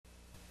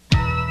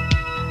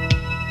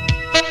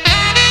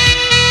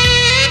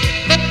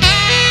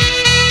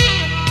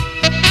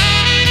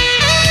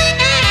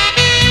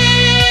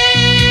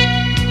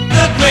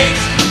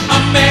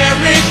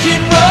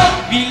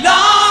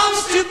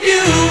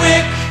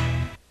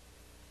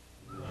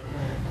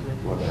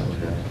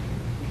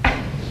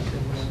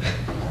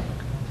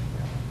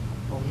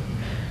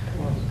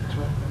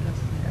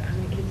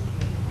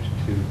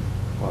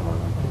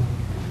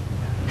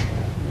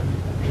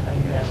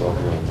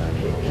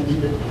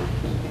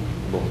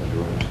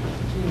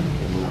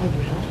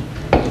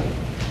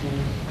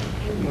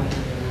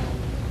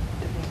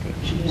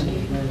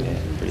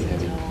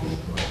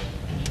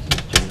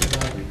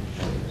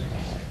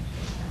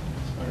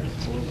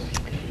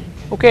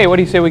Okay, what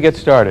do you say we get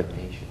started?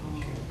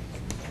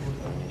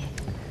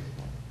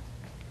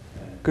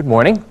 Good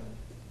morning.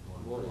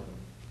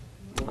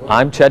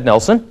 I'm Ted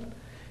Nelson,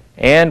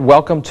 and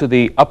welcome to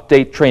the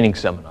Update Training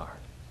Seminar.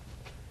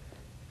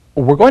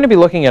 We're going to be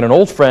looking at an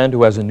old friend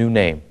who has a new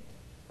name.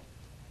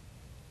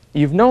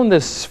 You've known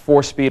this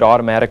 4-speed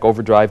automatic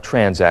overdrive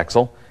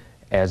transaxle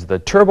as the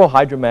Turbo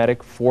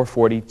Hydramatic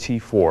 440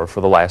 T4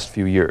 for the last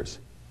few years.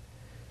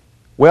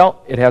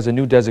 Well, it has a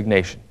new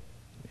designation.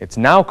 It's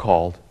now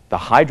called the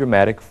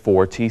Hydramatic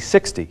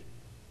 4T60.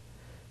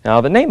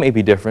 Now, the name may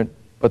be different,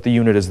 but the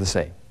unit is the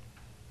same.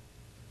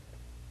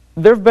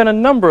 There have been a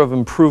number of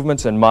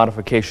improvements and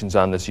modifications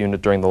on this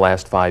unit during the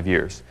last 5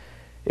 years.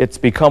 It's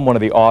become one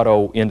of the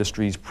auto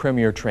industry's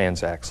premier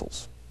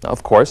transaxles. Now,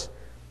 of course,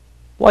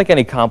 like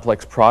any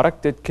complex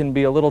product, it can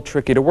be a little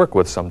tricky to work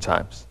with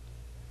sometimes.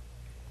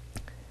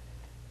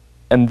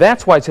 And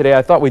that's why today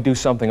I thought we'd do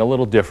something a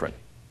little different.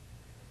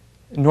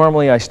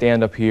 Normally I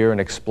stand up here and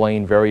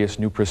explain various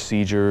new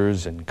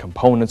procedures and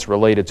components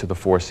related to the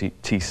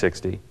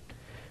 4T60.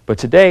 But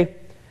today,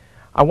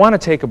 I want to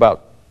take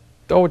about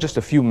just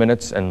a few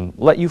minutes and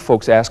let you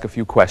folks ask a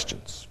few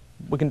questions.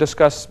 We can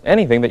discuss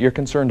anything that you're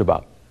concerned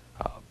about.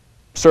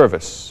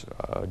 Service,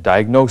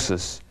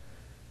 diagnosis,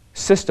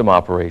 system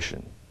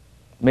operation,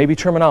 maybe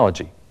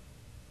terminology.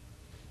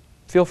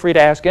 Feel free to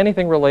ask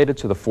anything related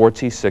to the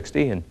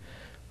 4T60 and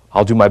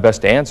I'll do my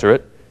best to answer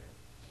it.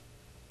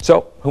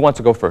 So, who wants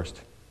to go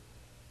first?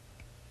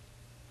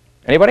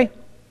 Anybody?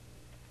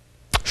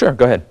 Sure,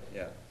 go ahead.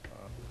 Yeah.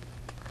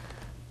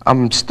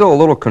 I'm still a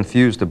little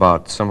confused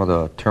about some of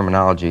the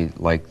terminology,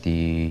 like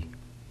the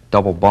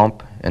double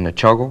bump and the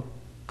chuggle.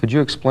 Could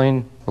you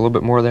explain a little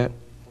bit more of that?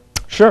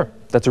 Sure,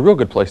 that's a real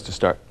good place to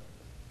start.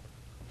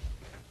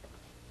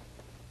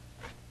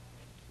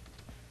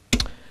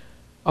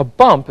 A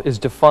bump is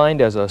defined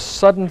as a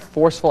sudden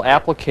forceful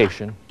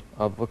application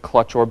of a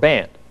clutch or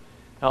band.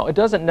 Now, it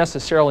doesn't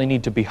necessarily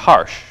need to be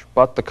harsh,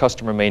 but the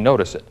customer may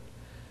notice it.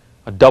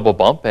 A double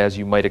bump, as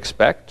you might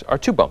expect, are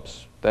two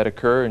bumps that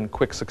occur in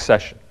quick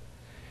succession.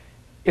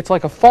 It's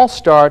like a false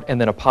start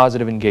and then a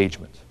positive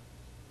engagement.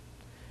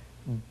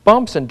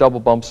 Bumps and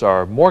double bumps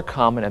are more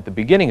common at the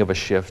beginning of a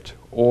shift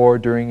or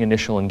during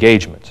initial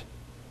engagement.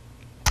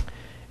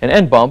 An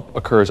end bump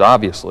occurs,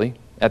 obviously,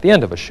 at the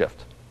end of a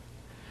shift.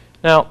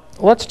 Now,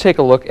 let's take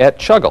a look at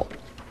chuggle.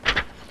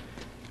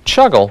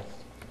 Chuggle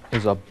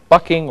is a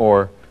bucking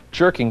or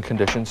jerking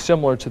condition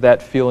similar to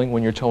that feeling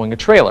when you're towing a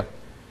trailer.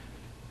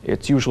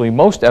 It's usually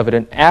most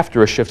evident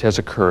after a shift has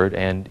occurred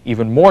and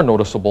even more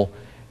noticeable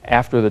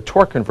after the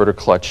torque converter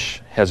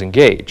clutch has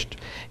engaged.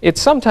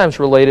 It's sometimes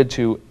related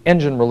to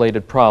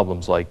engine-related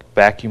problems like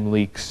vacuum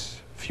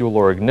leaks, fuel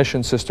or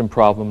ignition system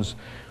problems,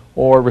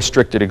 or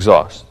restricted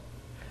exhaust.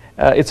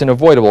 It's an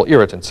avoidable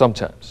irritant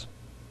sometimes.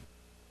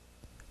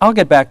 I'll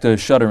get back to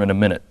shudder in a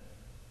minute.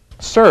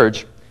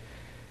 Surge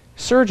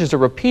is a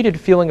repeated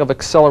feeling of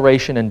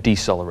acceleration and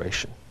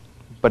deceleration,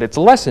 but it's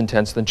less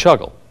intense than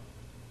chuggle.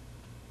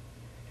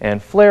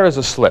 And flare is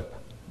a slip.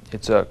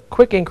 It's a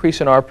quick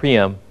increase in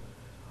RPM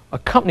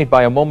accompanied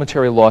by a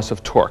momentary loss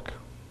of torque,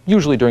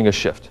 usually during a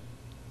shift.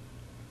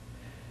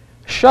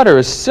 Shudder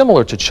is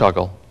similar to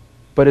chuggle,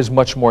 but is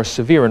much more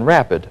severe and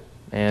rapid,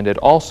 and it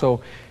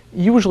also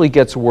usually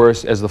gets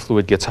worse as the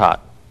fluid gets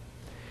hot.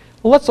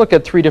 Well, let's look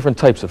at 3 different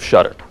types of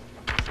shudder.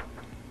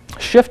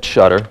 Shift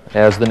shudder,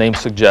 as the name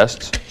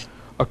suggests,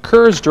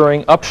 occurs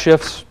during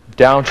upshifts,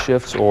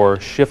 downshifts, or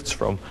shifts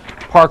from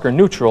park or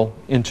neutral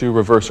into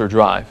reverse or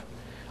drive.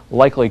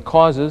 Likely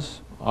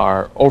causes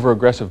are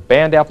over-aggressive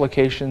band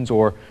applications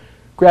or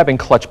grabbing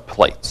clutch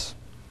plates.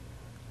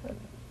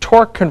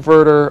 Torque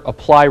converter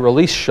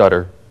apply-release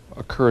shudder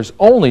occurs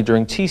only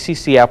during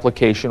TCC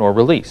application or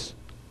release.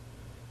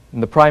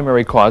 And the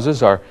primary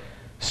causes are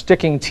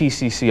sticking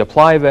TCC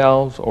apply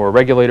valves or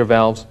regulator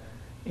valves,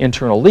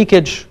 internal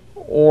leakage,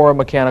 or a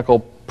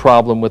mechanical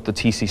problem with the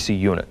TCC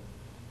unit.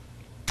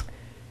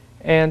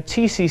 And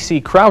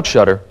TCC crowd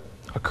shudder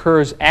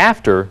occurs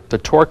after the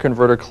torque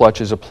converter clutch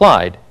is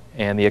applied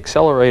and the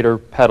accelerator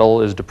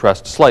pedal is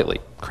depressed slightly,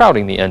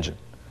 crowding the engine.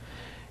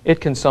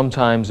 It can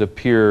sometimes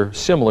appear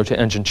similar to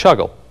engine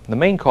chuggle. The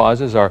main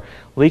causes are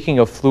leaking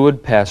of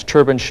fluid past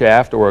turbine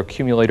shaft or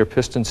accumulator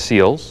piston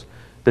seals,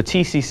 the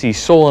TCC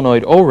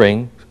solenoid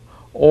O-ring,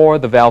 or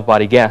the valve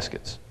body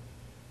gaskets.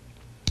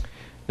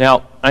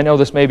 Now, I know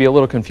this may be a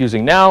little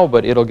confusing now,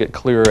 but it'll get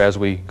clearer as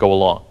we go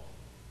along.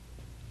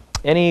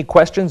 Any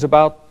questions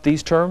about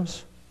these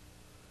terms?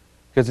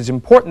 Because it's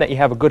important that you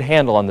have a good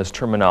handle on this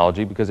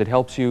terminology because it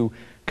helps you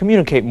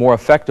communicate more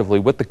effectively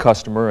with the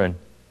customer and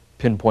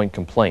pinpoint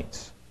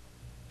complaints.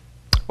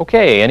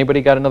 Okay, anybody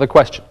got another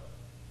question?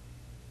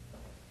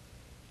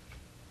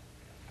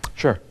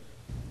 Sure.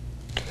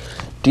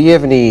 Do you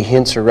have any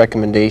hints or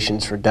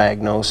recommendations for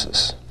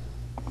diagnosis?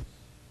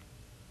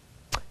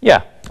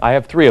 Yeah, I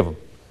have 3 of them.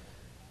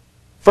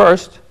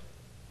 First,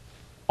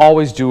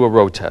 always do a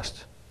road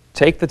test.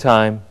 Take the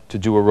time to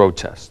do a road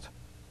test.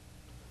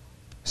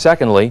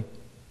 Secondly,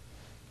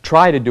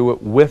 try to do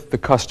it with the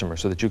customer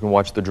so that you can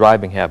watch the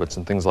driving habits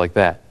and things like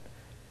that.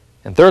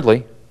 And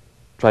thirdly,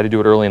 Try to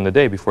do it early in the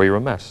day before you're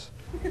a mess.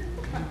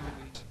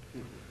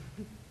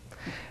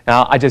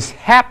 Now, I just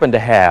happen to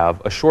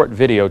have a short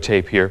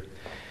videotape here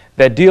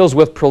that deals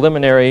with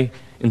preliminary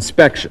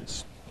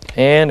inspections.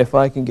 And if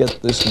I can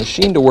get this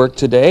machine to work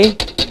today,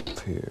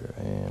 here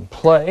and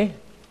play,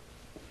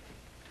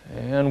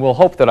 and we'll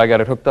hope that I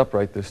got it hooked up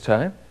right this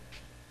time.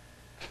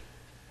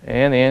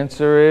 And the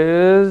answer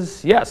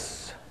is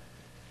yes.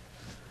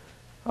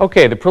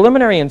 Okay, the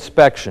preliminary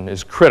inspection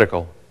is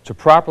critical to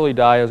properly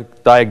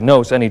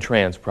diagnose any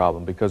trans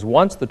problem, because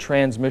once the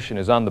transmission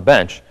is on the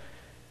bench,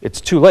 it's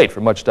too late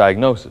for much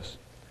diagnosis.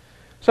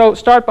 So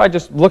start by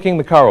just looking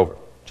the car over.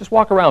 Just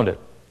walk around it.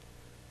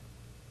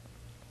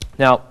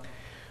 Now,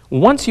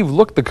 once you've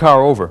looked the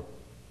car over,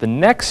 the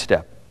next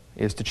step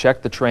is to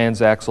check the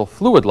transaxle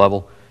fluid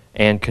level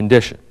and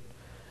condition.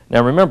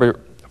 Now remember,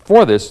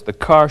 for this, the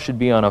car should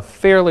be on a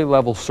fairly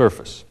level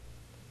surface.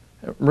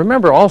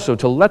 Remember also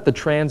to let the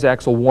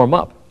transaxle warm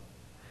up.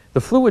 The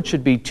fluid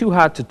should be too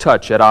hot to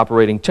touch at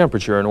operating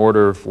temperature in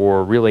order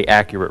for really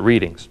accurate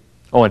readings.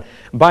 Oh, and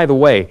by the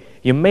way,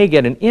 you may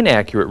get an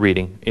inaccurate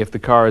reading if the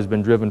car has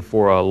been driven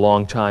for a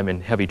long time in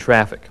heavy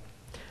traffic.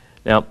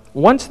 Now,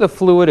 once the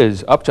fluid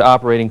is up to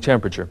operating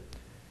temperature,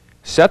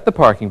 set the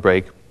parking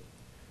brake,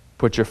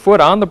 put your foot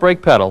on the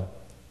brake pedal,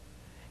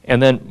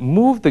 and then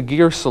move the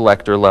gear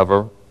selector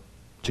lever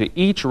to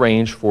each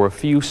range for a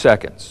few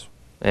seconds,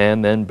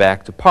 and then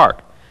back to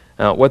park.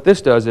 Now, what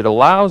this does, it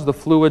allows the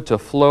fluid to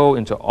flow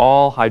into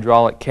all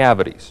hydraulic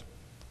cavities.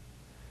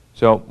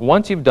 So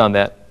once you've done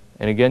that,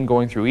 and again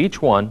going through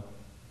each one,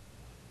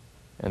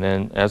 and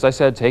then, as I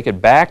said, take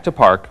it back to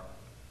park,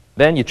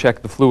 then you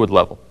check the fluid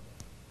level.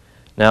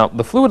 Now,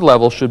 the fluid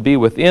level should be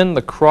within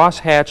the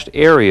cross-hatched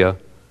area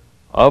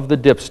of the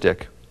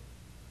dipstick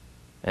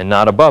and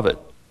not above it.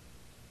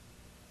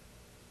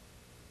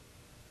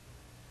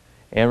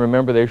 And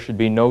remember, there should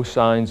be no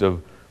signs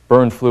of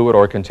burned fluid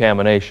or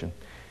contamination.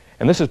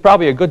 And this is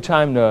probably a good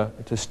time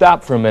to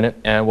stop for a minute,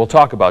 and we'll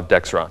talk about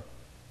Dexron.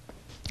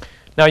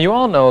 Now, you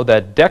all know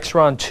that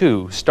Dexron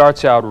 2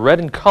 starts out red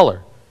in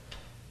color,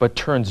 but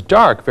turns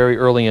dark very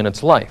early in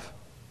its life.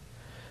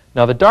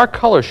 Now, the dark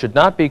color should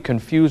not be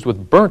confused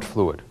with burnt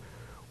fluid,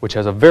 which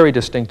has a very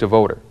distinctive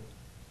odor.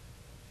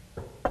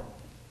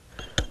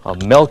 A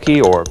milky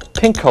or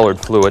pink-colored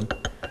fluid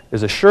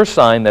is a sure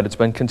sign that it's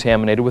been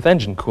contaminated with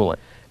engine coolant.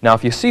 Now,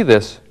 if you see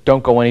this,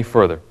 don't go any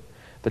further.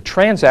 The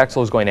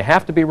transaxle is going to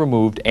have to be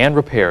removed and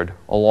repaired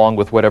along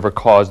with whatever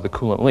caused the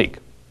coolant leak.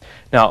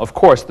 Now, of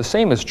course, the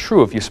same is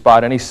true if you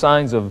spot any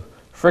signs of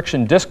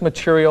friction disc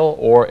material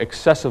or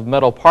excessive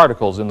metal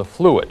particles in the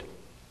fluid.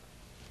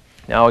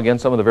 Now, again,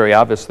 some of the very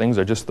obvious things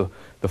are just the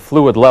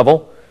fluid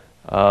level.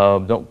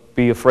 Don't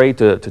be afraid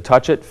to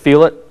touch it,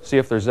 feel it, see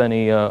if there's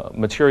any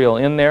material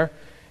in there.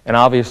 And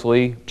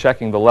obviously,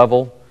 checking the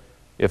level.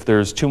 If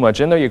there's too much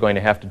in there, you're going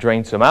to have to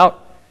drain some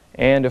out.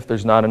 And if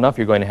there's not enough,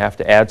 you're going to have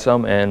to add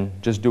some, and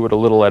just do it a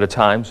little at a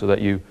time so that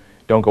you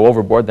don't go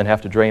overboard, then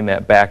have to drain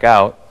that back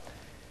out.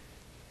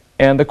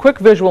 And the quick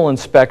visual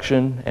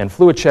inspection and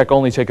fluid check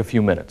only take a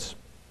few minutes.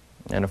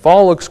 And if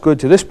all looks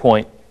good to this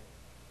point,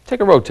 take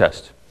a road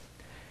test.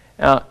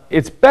 Now,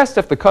 it's best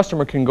if the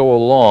customer can go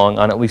along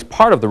on at least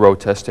part of the road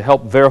test to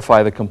help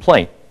verify the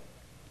complaint.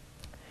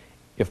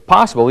 If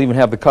possible, even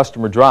have the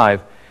customer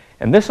drive,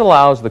 and this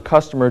allows the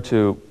customer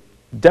to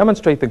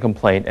demonstrate the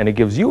complaint, and it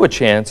gives you a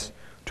chance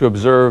to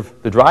observe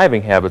the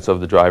driving habits of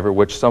the driver,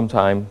 which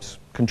sometimes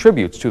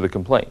contributes to the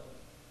complaint.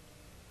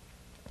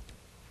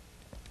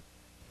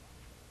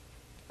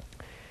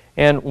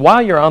 And while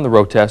you're on the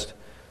road test,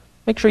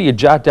 make sure you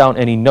jot down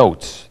any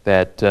notes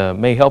that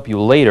may help you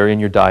later in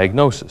your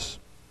diagnosis.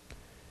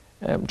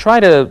 Try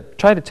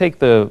to take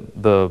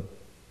the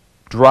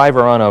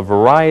driver on a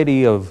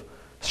variety of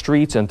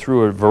streets and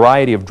through a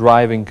variety of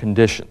driving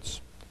conditions.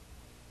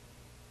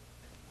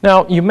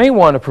 Now, you may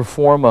want to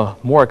perform a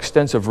more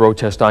extensive road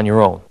test on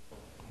your own,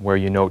 where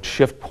you note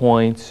shift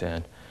points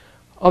and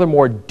other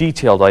more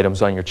detailed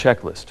items on your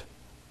checklist.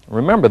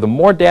 Remember, the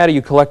more data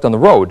you collect on the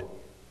road,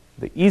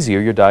 the easier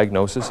your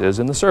diagnosis is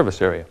in the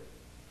service area.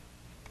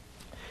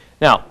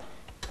 Now,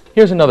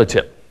 here's another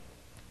tip.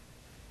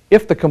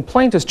 If the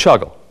complaint is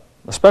chuggle,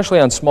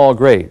 especially on small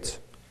grades,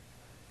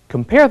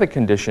 compare the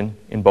condition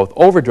in both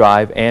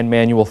overdrive and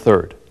manual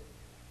third.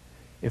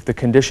 If the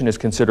condition is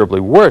considerably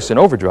worse in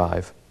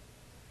overdrive,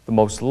 the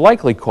most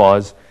likely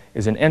cause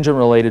is an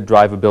engine-related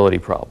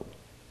drivability problem.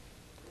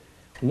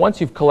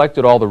 Once you've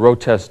collected all the road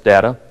test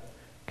data,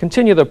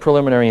 continue the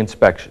preliminary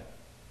inspection.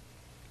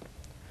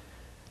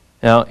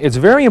 Now, it's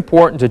very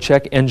important to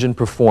check engine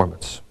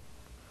performance,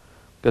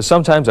 because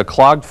sometimes a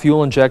clogged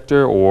fuel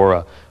injector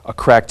or a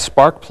cracked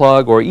spark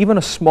plug or even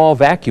a small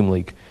vacuum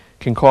leak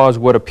can cause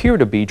what appear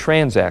to be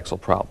transaxle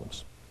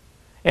problems.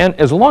 And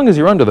as long as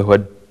you're under the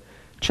hood,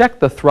 check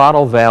the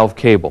throttle valve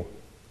cable.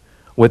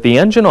 With the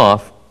engine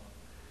off,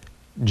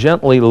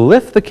 gently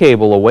lift the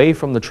cable away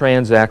from the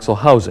transaxle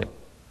housing.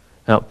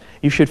 Now,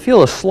 you should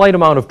feel a slight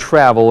amount of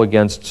travel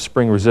against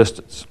spring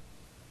resistance.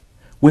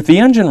 With the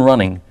engine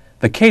running,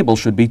 the cable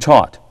should be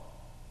taut.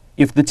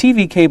 If the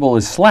TV cable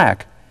is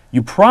slack,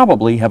 you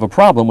probably have a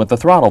problem with the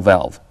throttle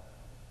valve.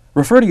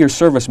 Refer to your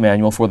service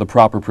manual for the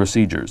proper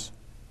procedures.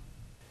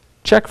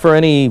 Check for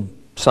any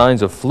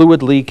signs of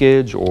fluid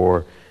leakage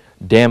or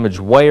damaged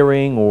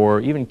wiring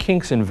or even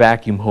kinks in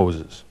vacuum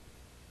hoses.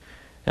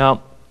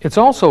 Now, it's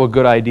also a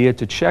good idea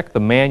to check the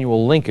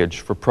manual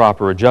linkage for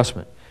proper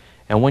adjustment.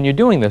 And when you're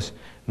doing this,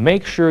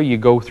 make sure you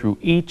go through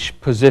each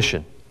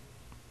position.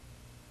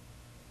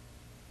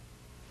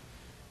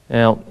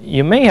 Now,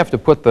 you may have to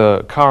put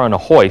the car on a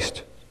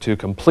hoist to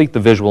complete the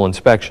visual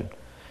inspection.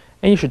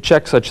 And you should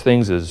check such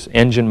things as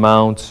engine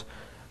mounts,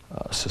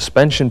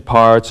 suspension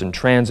parts, and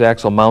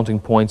transaxle mounting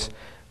points,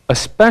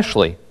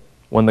 especially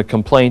when the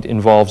complaint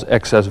involves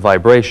excess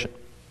vibration.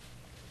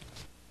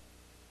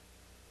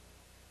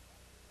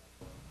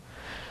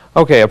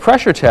 Okay, a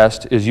pressure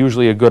test is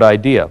usually a good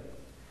idea.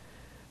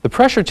 The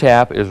pressure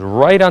tap is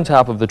right on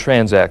top of the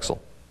transaxle.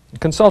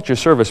 Consult your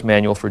service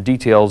manual for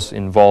details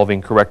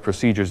involving correct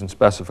procedures and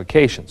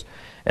specifications.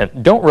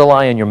 And don't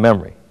rely on your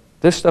memory.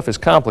 This stuff is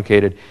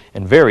complicated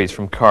and varies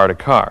from car to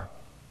car.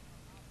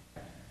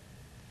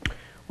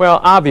 Well,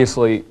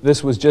 obviously,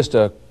 this was just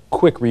a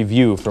quick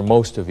review for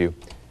most of you.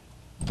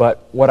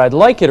 But what I'd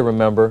like you to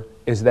remember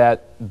is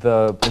that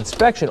the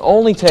inspection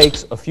only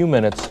takes a few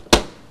minutes,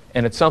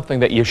 and it's something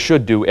that you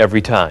should do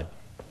every time.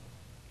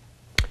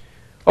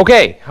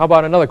 Okay, how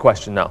about another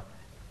question now?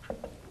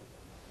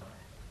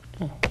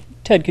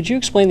 Ted, could you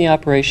explain the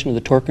operation of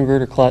the torque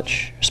converter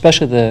clutch,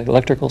 especially the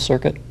electrical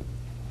circuit?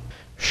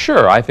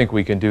 Sure, I think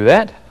we can do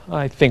that.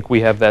 I think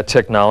we have that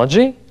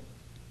technology.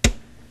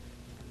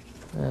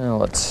 Now,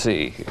 let's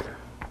see here.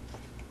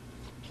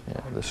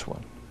 Yeah, this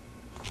one.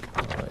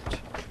 All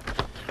right.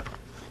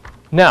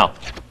 Now,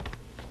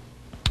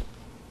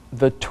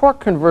 the torque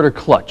converter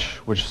clutch,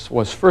 which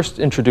was first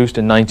introduced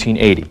in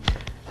 1980,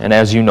 and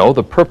as you know,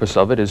 the purpose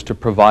of it is to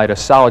provide a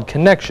solid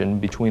connection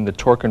between the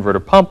torque converter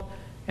pump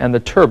and the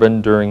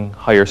turbine during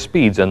higher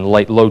speeds and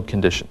light load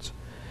conditions.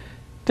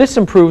 This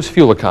improves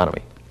fuel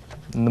economy.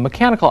 And the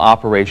mechanical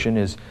operation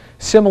is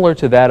similar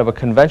to that of a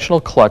conventional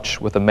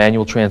clutch with a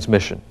manual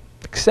transmission,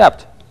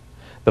 except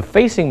the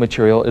facing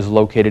material is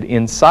located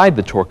inside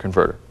the torque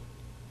converter.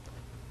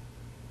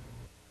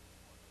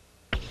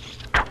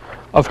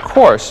 Of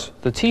course,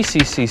 the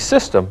TCC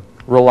system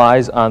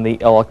relies on the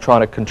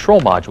electronic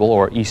control module,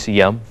 or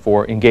ECM,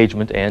 for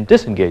engagement and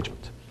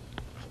disengagement.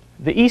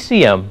 The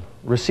ECM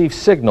receives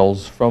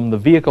signals from the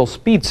vehicle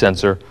speed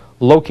sensor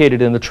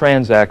located in the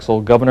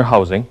transaxle governor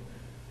housing,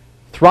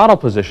 throttle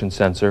position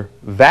sensor,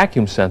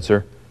 vacuum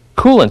sensor,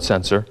 coolant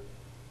sensor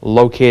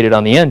located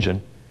on the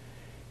engine,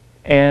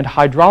 and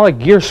hydraulic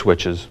gear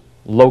switches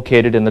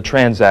located in the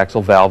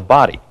transaxle valve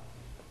body.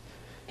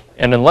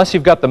 And unless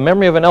you've got the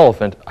memory of an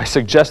elephant, I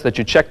suggest that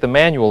you check the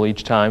manual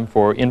each time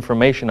for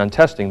information on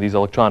testing these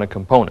electronic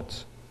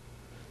components.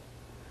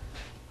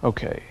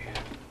 Okay.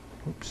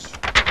 Oops.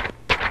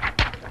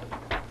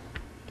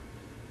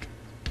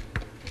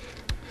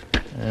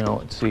 Now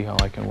let's see how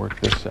I can work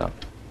this out.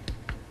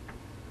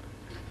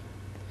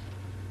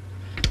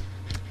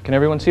 Can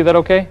everyone see that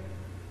okay?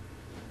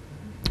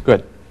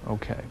 Good.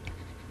 Okay.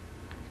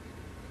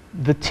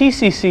 The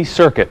TCC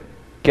circuit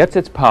gets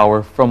its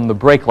power from the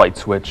brake light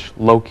switch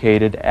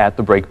located at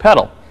the brake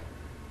pedal.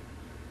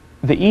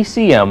 The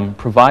ECM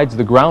provides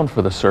the ground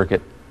for the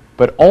circuit,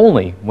 but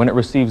only when it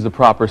receives the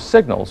proper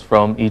signals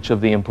from each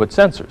of the input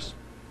sensors.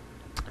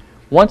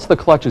 Once the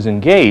clutch is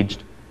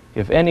engaged,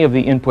 if any of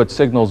the input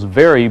signals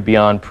vary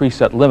beyond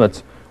preset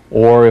limits,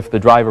 or if the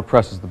driver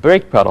presses the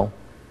brake pedal,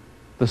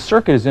 the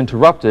circuit is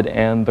interrupted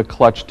and the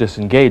clutch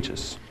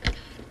disengages.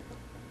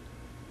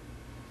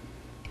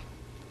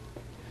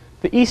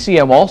 The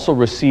ECM also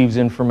receives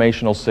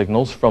informational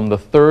signals from the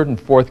third and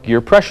fourth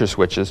gear pressure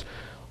switches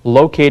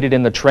located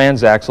in the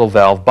transaxle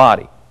valve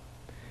body.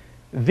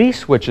 These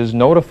switches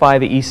notify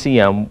the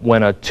ECM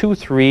when a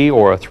 2-3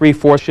 or a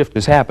 3-4 shift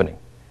is happening.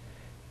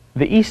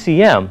 The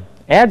ECM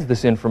adds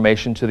this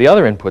information to the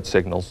other input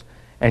signals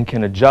and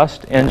can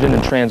adjust engine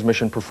and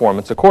transmission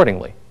performance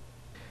accordingly.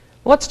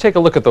 Let's take a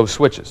look at those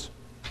switches.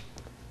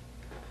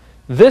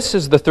 This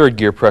is the third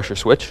gear pressure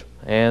switch,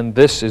 and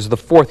this is the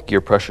fourth gear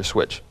pressure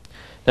switch.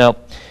 Now,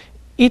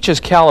 each is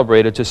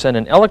calibrated to send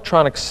an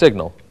electronic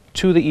signal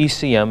to the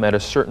ECM at a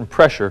certain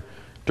pressure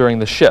during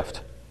the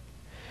shift.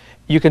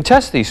 You can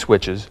test these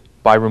switches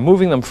by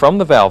removing them from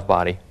the valve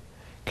body,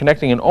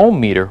 connecting an ohm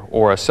meter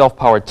or a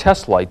self-powered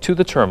test light to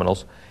the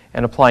terminals,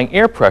 and applying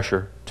air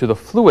pressure to the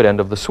fluid end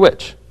of the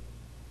switch.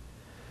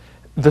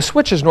 The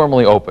switch is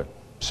normally open,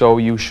 so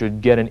you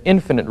should get an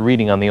infinite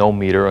reading on the ohm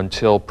meter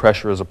until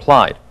pressure is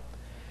applied.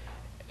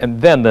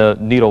 And then the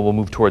needle will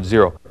move towards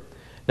zero.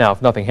 Now,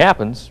 if nothing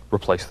happens,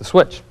 replace the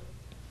switch.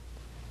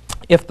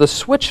 If the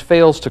switch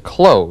fails to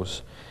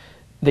close,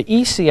 the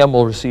ECM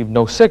will receive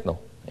no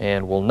signal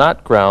and will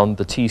not ground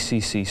the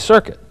TCC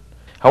circuit.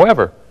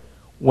 However,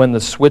 when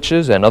the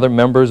switches and other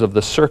members of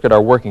the circuit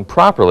are working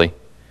properly,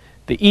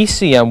 the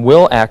ECM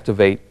will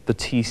activate the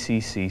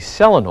TCC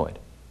solenoid.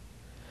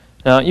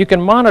 Now, you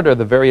can monitor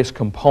the various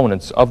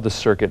components of the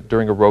circuit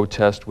during a road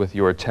test with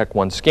your Tech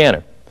 1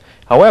 scanner.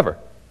 However,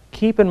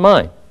 keep in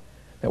mind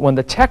that when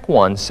the Tech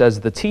 1 says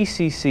the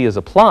TCC is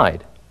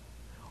applied,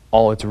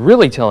 all it's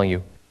really telling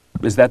you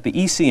is that the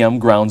ECM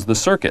grounds the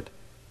circuit.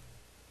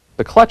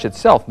 the clutch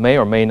itself may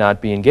or may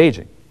not be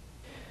engaging.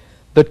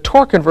 The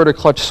torque converter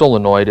clutch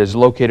solenoid is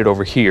located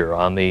over here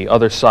on the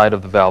other side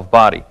of the valve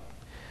body.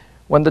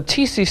 When the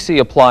TCC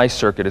apply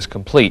circuit is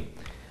complete,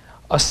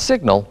 a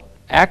signal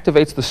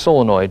activates the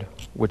solenoid,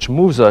 which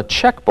moves a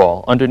check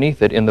ball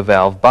underneath it in the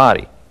valve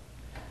body.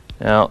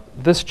 Now,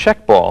 this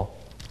check ball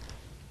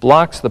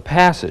blocks the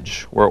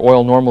passage where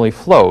oil normally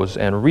flows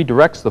and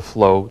redirects the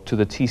flow to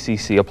the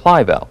TCC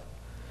apply valve.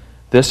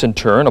 This, in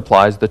turn,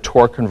 applies the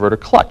torque converter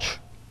clutch.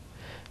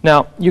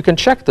 Now, you can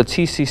check the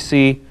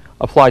TCC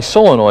apply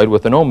solenoid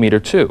with an ohm meter,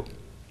 too.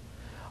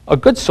 A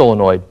good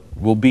solenoid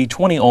Will be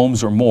 20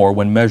 ohms or more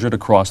when measured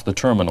across the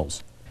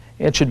terminals.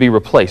 it should be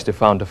replaced if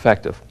found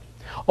defective.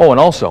 Oh, and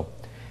also,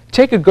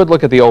 take a good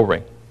look at the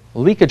O-ring.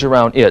 Leakage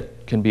around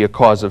it can be a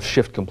cause of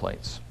shift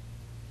complaints.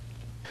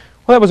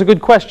 Well, that was a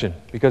good question,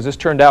 because this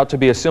turned out to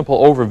be a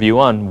simple overview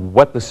on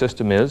what the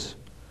system is,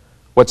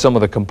 what some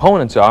of the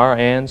components are,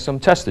 and some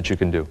tests that you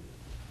can do.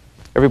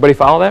 Everybody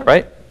follow that,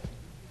 right?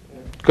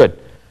 Good.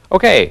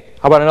 Okay,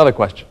 how about another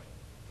question?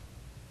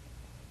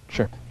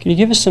 Sure. Can you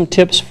give us some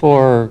tips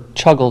for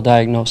chuggle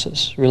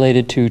diagnosis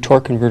related to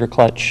torque converter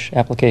clutch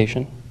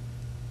application?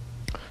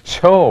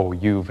 So,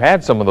 you've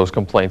had some of those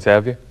complaints,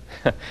 have you?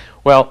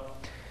 Well,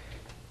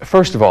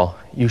 first of all,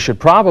 you should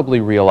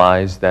probably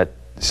realize that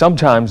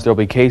sometimes there'll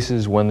be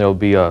cases when there'll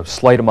be a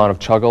slight amount of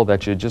chuggle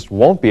that you just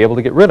won't be able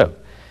to get rid of.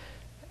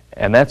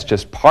 And that's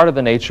just part of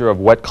the nature of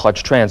wet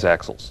clutch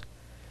transaxles.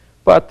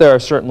 But there are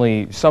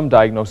certainly some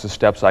diagnosis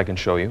steps I can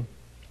show you.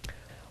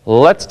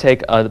 Let's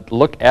take a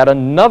look at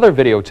another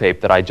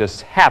videotape that I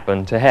just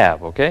happen to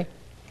have, okay?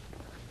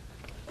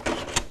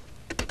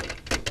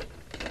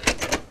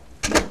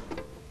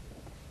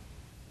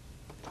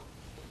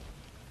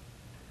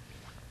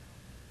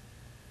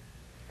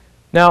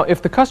 Now,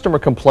 if the customer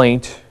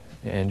complaint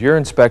and your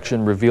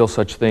inspection reveals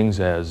such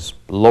things as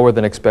lower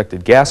than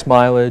expected gas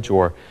mileage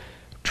or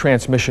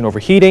transmission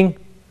overheating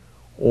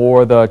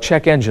or the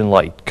check engine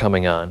light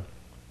coming on,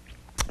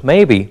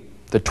 maybe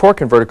the torque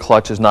converter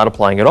clutch is not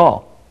applying at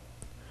all.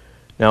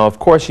 Now, of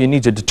course, you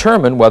need to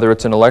determine whether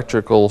it's an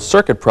electrical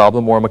circuit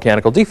problem or a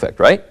mechanical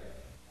defect, right?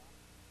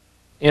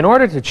 In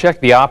order to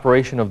check the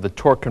operation of the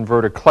torque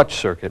converter clutch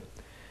circuit,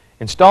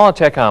 install a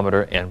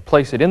tachometer and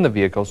place it in the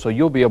vehicle so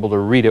you'll be able to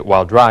read it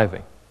while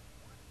driving.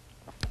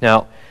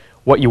 Now,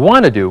 what you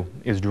want to do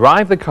is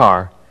drive the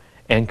car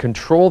and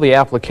control the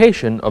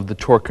application of the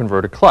torque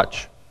converter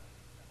clutch.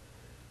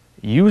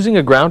 Using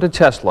a grounded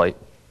test light,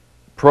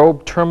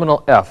 probe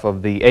terminal F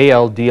of the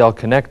AL-DL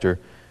connector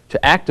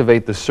to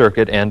activate the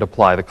circuit and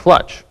apply the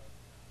clutch.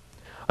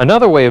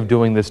 Another way of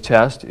doing this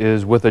test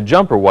is with a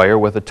jumper wire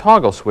with a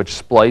toggle switch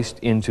spliced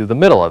into the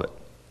middle of it.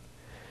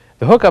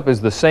 The hookup is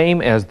the same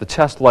as the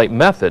test light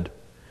method,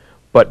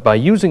 but by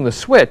using the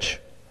switch,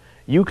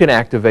 you can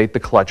activate the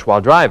clutch while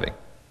driving.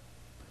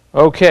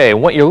 Okay,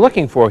 what you're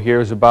looking for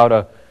here is about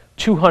a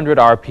 200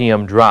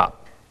 RPM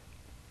drop.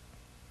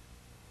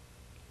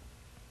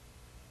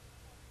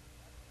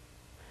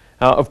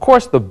 Now, of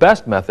course, the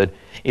best method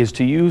is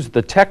to use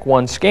the Tech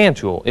 1 scan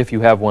tool, if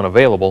you have one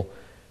available,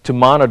 to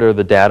monitor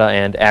the data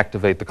and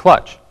activate the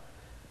clutch.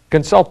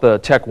 Consult the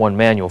Tech 1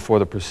 manual for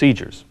the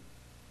procedures.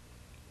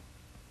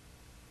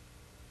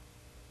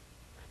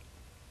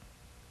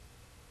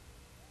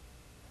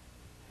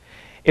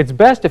 It's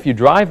best if you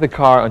drive the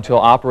car until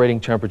operating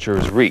temperature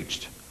is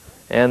reached,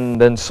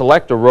 and then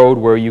select a road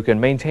where you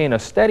can maintain a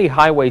steady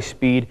highway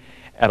speed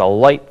at a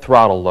light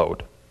throttle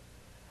load.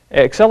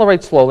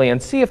 Accelerate slowly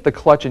and see if the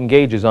clutch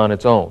engages on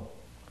its own.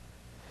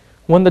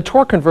 When the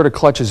torque converter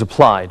clutch is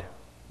applied,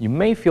 you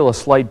may feel a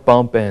slight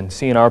bump and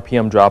see an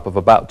RPM drop of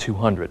about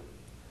 200.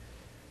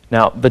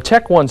 Now, the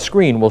Tech 1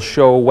 screen will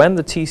show when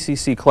the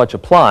TCC clutch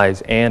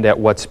applies and at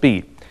what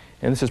speed.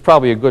 And this is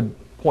probably a good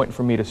point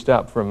for me to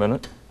stop for a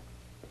minute.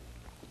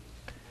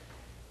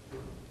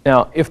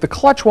 Now, if the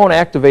clutch won't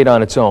activate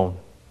on its own,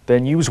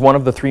 then use one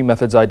of the three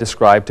methods I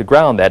described to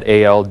ground that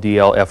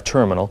AL-DL-F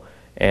terminal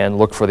and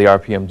look for the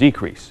RPM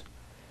decrease.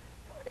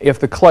 If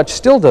the clutch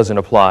still doesn't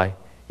apply,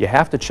 you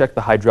have to check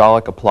the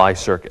hydraulic apply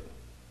circuit.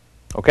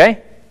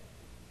 Okay?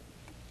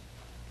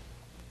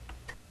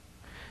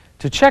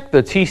 To check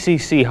the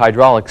TCC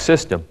hydraulic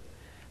system,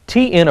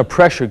 tee in a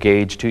pressure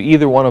gauge to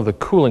either one of the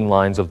cooling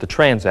lines of the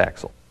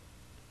transaxle.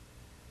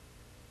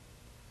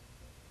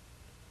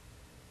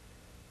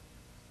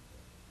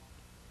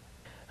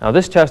 Now,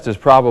 this test is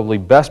probably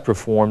best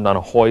performed on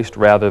a hoist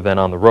rather than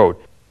on the road.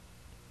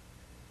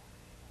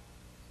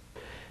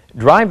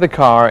 Drive the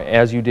car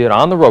as you did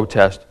on the road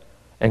test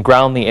and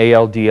ground the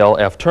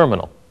AL-DL-F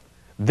terminal.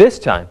 This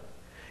time,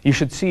 you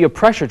should see a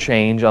pressure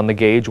change on the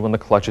gauge when the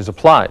clutch is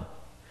applied.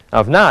 Now,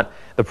 if not,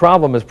 the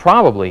problem is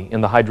probably in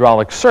the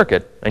hydraulic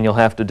circuit, and you'll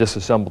have to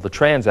disassemble the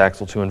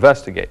transaxle to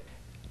investigate.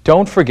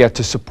 Don't forget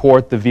to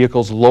support the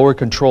vehicle's lower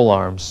control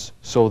arms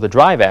so the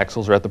drive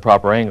axles are at the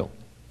proper angle.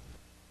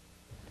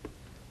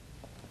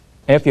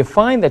 And if you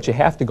find that you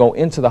have to go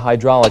into the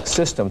hydraulic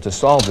system to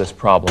solve this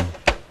problem,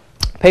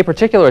 Pay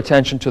particular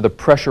attention to the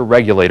pressure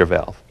regulator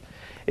valve.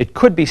 It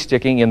could be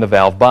sticking in the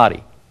valve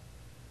body.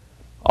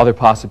 Other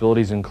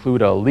possibilities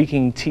include a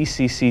leaking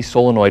TCC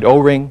solenoid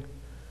O-ring,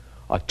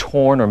 a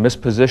torn or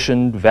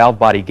mispositioned valve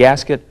body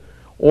gasket,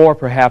 or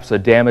perhaps a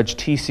damaged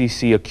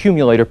TCC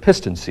accumulator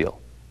piston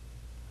seal.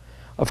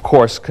 Of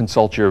course,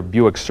 consult your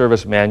Buick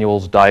service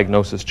manuals,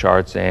 diagnosis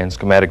charts, and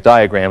schematic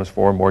diagrams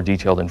for more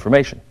detailed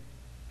information.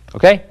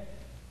 Okay?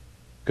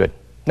 Good.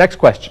 Next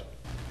question.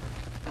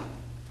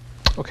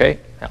 Okay.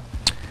 Now.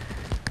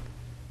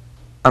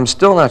 I'm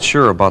still not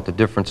sure about the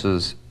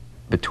differences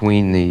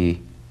between the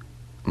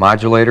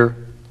modulator,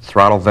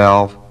 throttle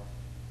valve,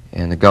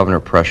 and the governor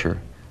pressure.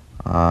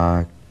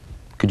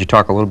 Could you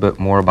talk a little bit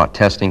more about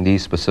testing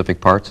these specific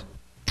parts?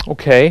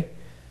 Okay.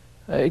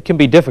 It can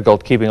be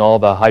difficult keeping all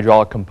the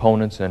hydraulic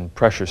components and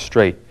pressure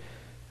straight.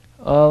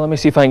 Let me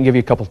see if I can give you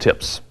a couple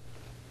tips.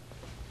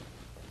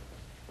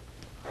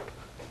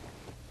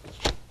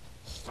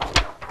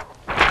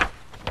 All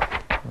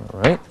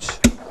right.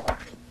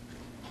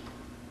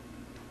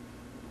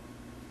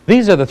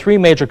 These are the three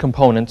major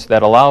components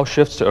that allow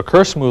shifts to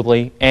occur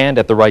smoothly and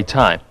at the right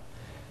time.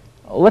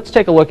 Let's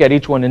take a look at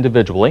each one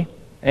individually,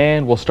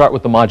 and we'll start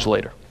with the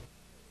modulator.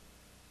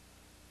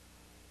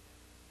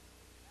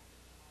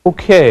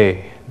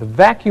 Okay, the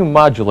vacuum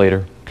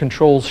modulator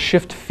controls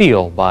shift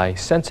feel by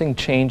sensing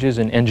changes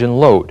in engine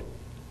load.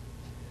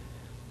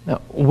 Now,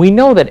 we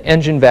know that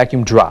engine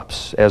vacuum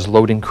drops as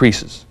load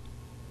increases.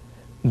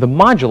 The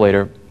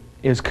modulator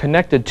is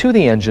connected to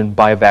the engine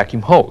by a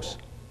vacuum hose.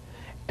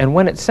 And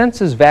when it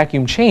senses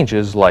vacuum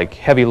changes, like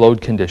heavy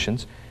load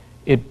conditions,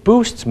 it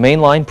boosts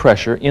mainline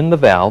pressure in the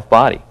valve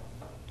body.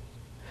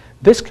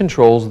 This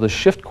controls the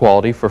shift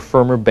quality for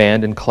firmer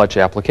band and clutch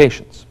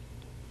applications.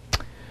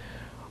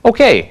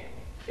 Okay,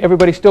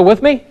 everybody still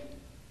with me?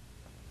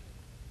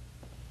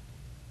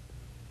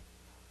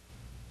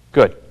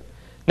 Good.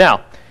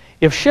 Now,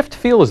 if shift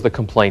feel is the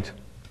complaint,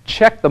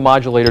 check the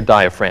modulator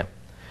diaphragm.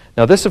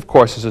 Now this, of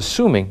course, is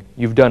assuming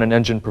you've done an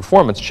engine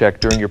performance check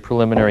during your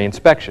preliminary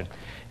inspection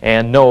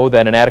and know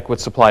that an adequate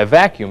supply of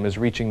vacuum is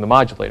reaching the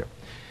modulator.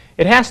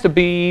 It has to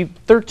be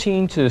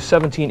 13 to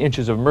 17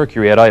 inches of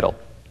mercury at idle.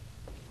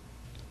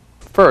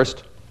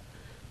 First,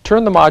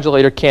 turn the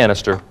modulator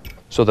canister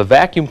so the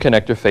vacuum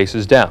connector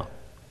faces down.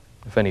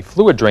 If any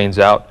fluid drains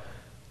out,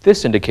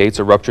 this indicates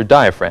a ruptured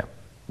diaphragm.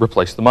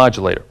 Replace the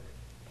modulator.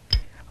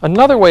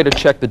 Another way to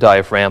check the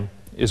diaphragm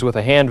is with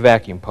a hand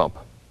vacuum pump.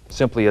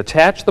 Simply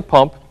attach the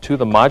pump to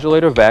the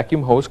modulator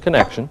vacuum hose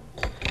connection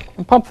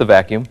and pump the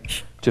vacuum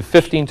to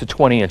 15 to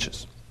 20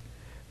 inches.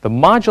 The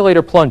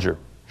modulator plunger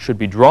should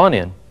be drawn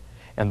in,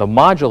 and the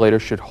modulator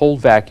should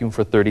hold vacuum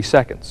for 30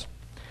 seconds.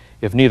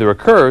 If neither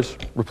occurs,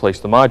 replace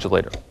the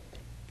modulator.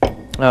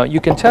 Now, you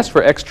can test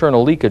for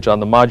external leakage on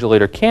the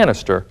modulator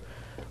canister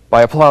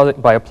by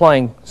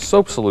applying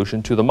soap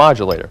solution to the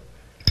modulator,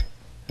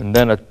 and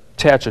then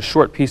attach a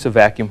short piece of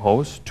vacuum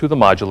hose to the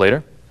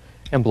modulator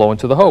and blow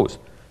into the hose.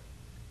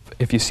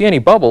 If you see any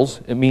bubbles,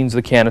 it means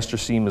the canister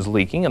seam is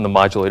leaking and the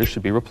modulator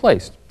should be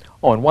replaced.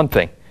 Oh, and one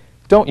thing,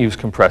 don't use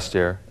compressed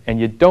air, and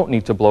you don't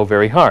need to blow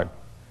very hard.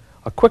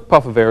 A quick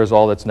puff of air is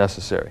all that's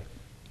necessary.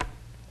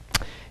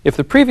 If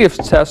the previous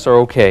tests are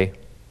okay,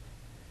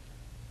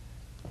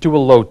 do a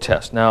load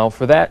test. Now,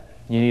 for that,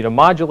 you need a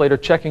modulator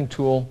checking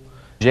tool,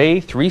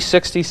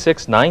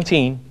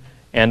 J36619,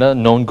 and a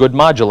known good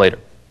modulator.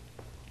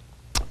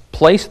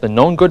 Place the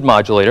known good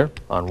modulator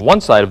on one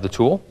side of the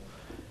tool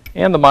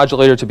and the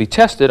modulator to be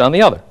tested on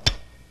the other.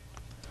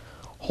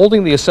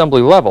 Holding the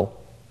assembly level,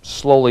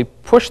 slowly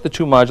push the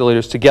two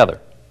modulators together.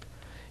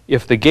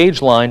 If the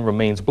gauge line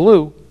remains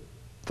blue,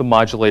 the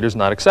modulator is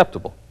not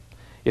acceptable.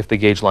 If the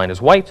gauge line is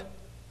white,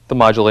 the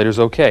modulator is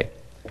okay.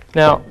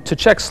 Now, to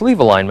check sleeve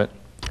alignment,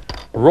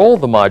 roll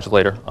the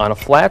modulator on a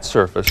flat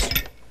surface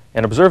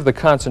and observe the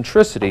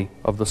concentricity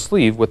of the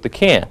sleeve with the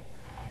can.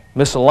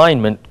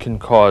 Misalignment can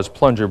cause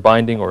plunger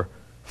binding or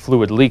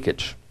fluid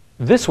leakage.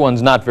 This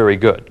one's not very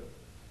good.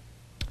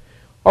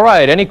 All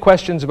right, any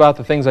questions about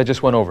the things I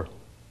just went over?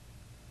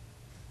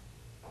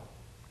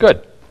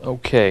 Good.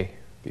 Okay,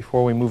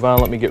 before we move on,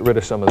 let me get rid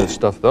of some of this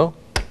stuff, though.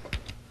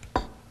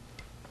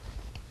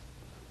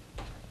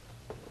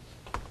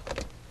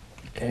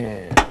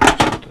 And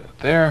put that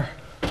there.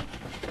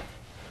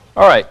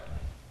 All right.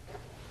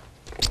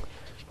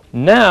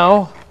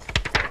 Now,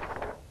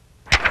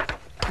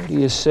 what do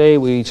you say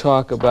we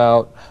talk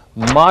about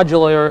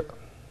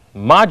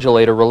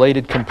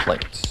modulator-related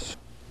complaints?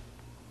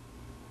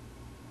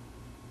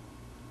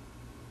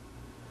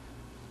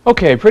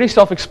 Okay, pretty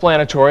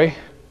self-explanatory.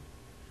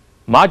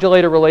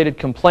 Modulator-related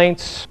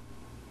complaints,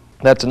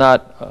 that's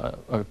not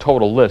a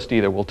total list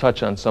either. We'll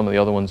touch on some of the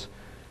other ones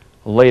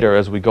later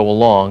as we go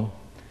along.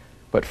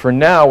 But for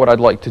now, what I'd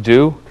like to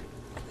do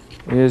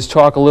is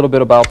talk a little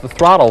bit about the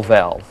throttle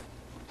valve.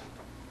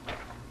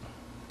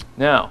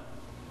 Now,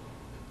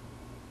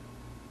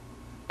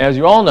 as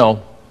you all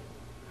know,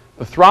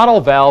 the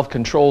throttle valve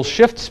controls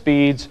shift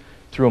speeds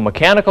through a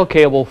mechanical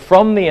cable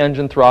from the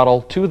engine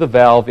throttle to the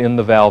valve in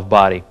the valve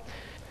body.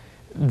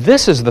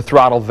 This is the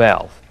throttle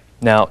valve.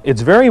 Now,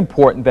 it's very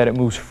important that it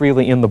moves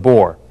freely in the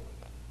bore.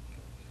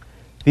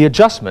 The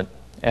adjustment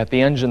at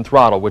the engine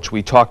throttle, which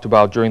we talked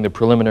about during the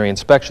preliminary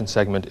inspection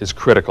segment, is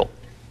critical.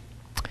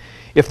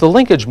 If the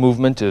linkage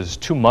movement is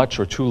too much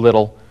or too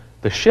little,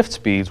 the shift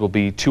speeds will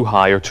be too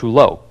high or too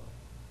low.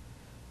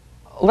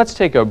 Let's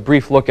take a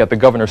brief look at the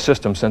governor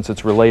system since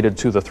it's related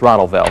to the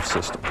throttle valve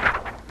system.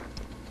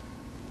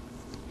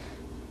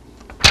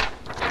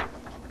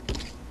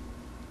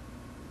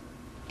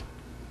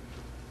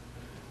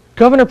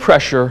 Governor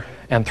pressure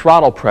and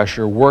throttle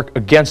pressure work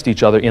against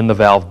each other in the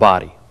valve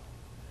body.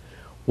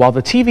 While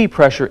the TV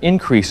pressure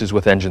increases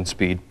with engine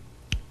speed,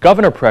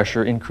 governor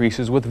pressure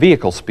increases with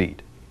vehicle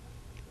speed.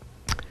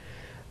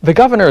 The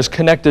governor is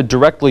connected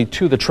directly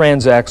to the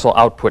transaxle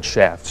output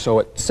shaft, so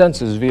it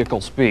senses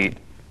vehicle speed.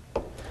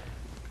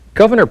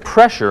 Governor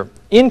pressure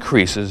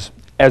increases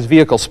as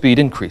vehicle speed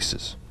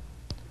increases.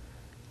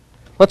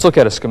 Let's look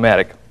at a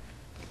schematic.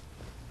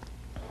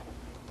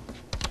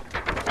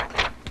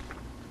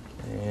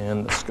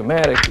 And the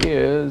schematic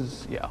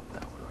is, that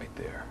one right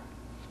there.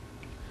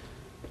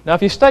 Now,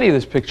 if you study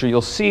this picture,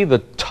 you'll see the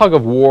tug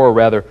of war, or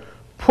rather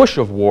push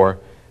of war,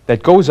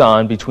 that goes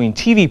on between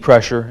TV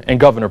pressure and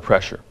governor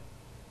pressure.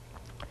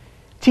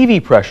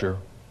 TV pressure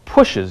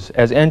pushes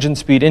as engine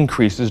speed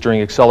increases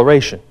during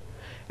acceleration,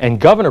 and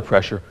governor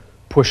pressure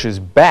pushes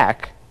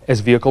back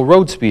as vehicle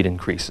road speed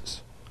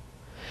increases.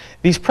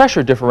 These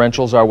pressure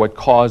differentials are what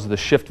cause the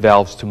shift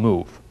valves to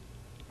move.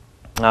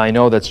 Now, I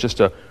know that's just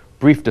a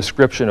brief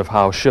description of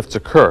how shifts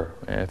occur.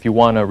 If you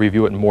want to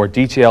review it in more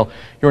detail,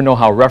 you'll know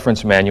how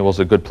reference manual is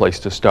a good place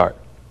to start.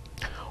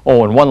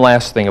 Oh, and one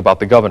last thing about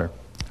the governor.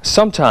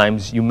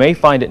 Sometimes you may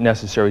find it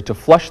necessary to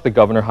flush the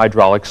governor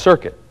hydraulic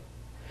circuit.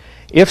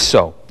 If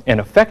so, an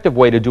effective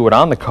way to do it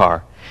on the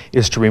car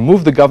is to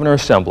remove the governor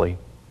assembly,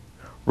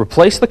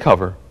 replace the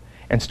cover,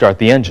 and start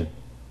the engine.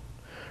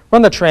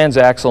 Run the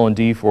transaxle in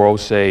D for,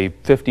 say,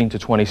 15 to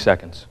 20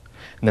 seconds,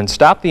 and then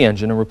stop the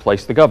engine and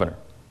replace the governor.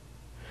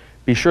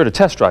 Be sure to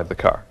test drive the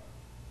car.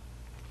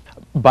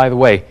 By the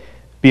way,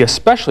 be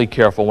especially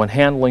careful when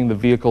handling the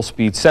vehicle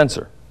speed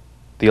sensor.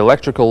 The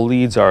electrical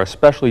leads are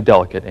especially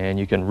delicate, and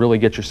you can really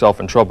get yourself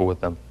in trouble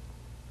with them.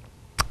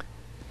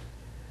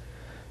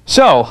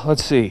 So,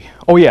 let's see.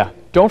 Oh yeah,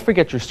 don't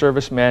forget your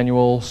service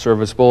manual,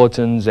 service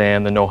bulletins,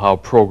 and the know-how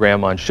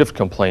program on shift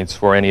complaints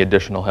for any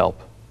additional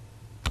help.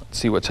 Let's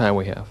see what time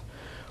we have.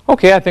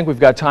 Okay, I think we've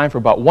got time for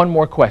about one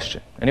more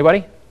question.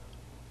 Anybody?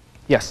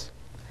 Yes?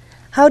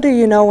 How do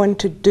you know when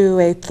to do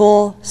a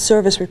full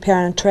service repair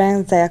on a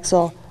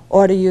transaxle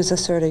or to use a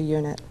SERTA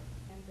unit?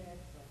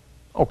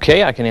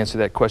 Okay, I can answer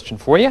that question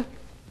for you.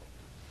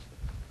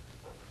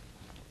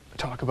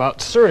 Talk about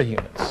SERTA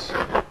units.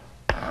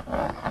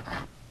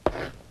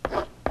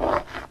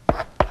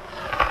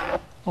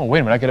 Oh, wait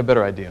a minute, I got a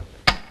better idea.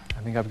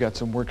 I think I've got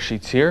some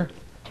worksheets here.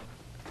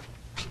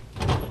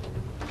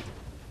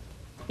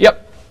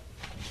 Yep.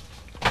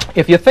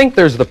 If you think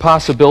there's the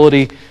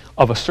possibility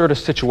of a SERTA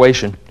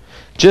situation,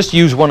 just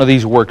use one of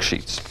these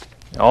worksheets.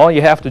 All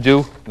you have to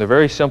do, they're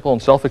very simple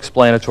and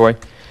self-explanatory,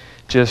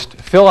 just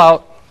fill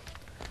out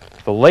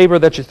the labor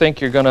that you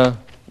think you're going to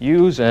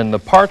use and the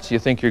parts you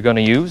think you're going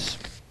to use,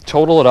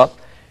 total it up,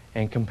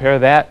 and compare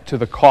that to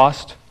the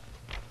cost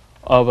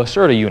of a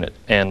SERTA unit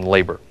and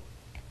labor.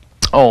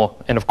 Oh,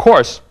 and of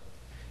course,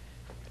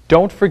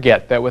 don't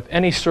forget that with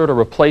any SERTA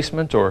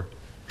replacement or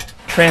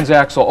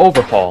transaxle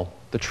overhaul,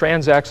 the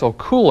transaxle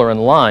cooler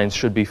and lines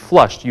should be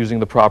flushed using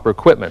the proper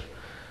equipment,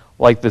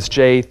 like this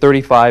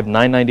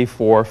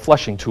J35994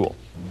 flushing tool.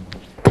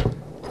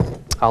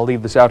 I'll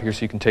leave this out here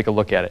so you can take a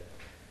look at it.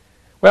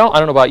 Well, I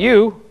don't know about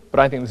you, but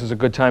I think this is a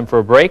good time for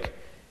a break.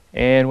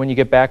 And when you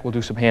get back, we'll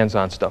do some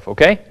hands-on stuff,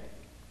 okay?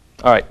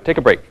 All right, take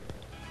a break.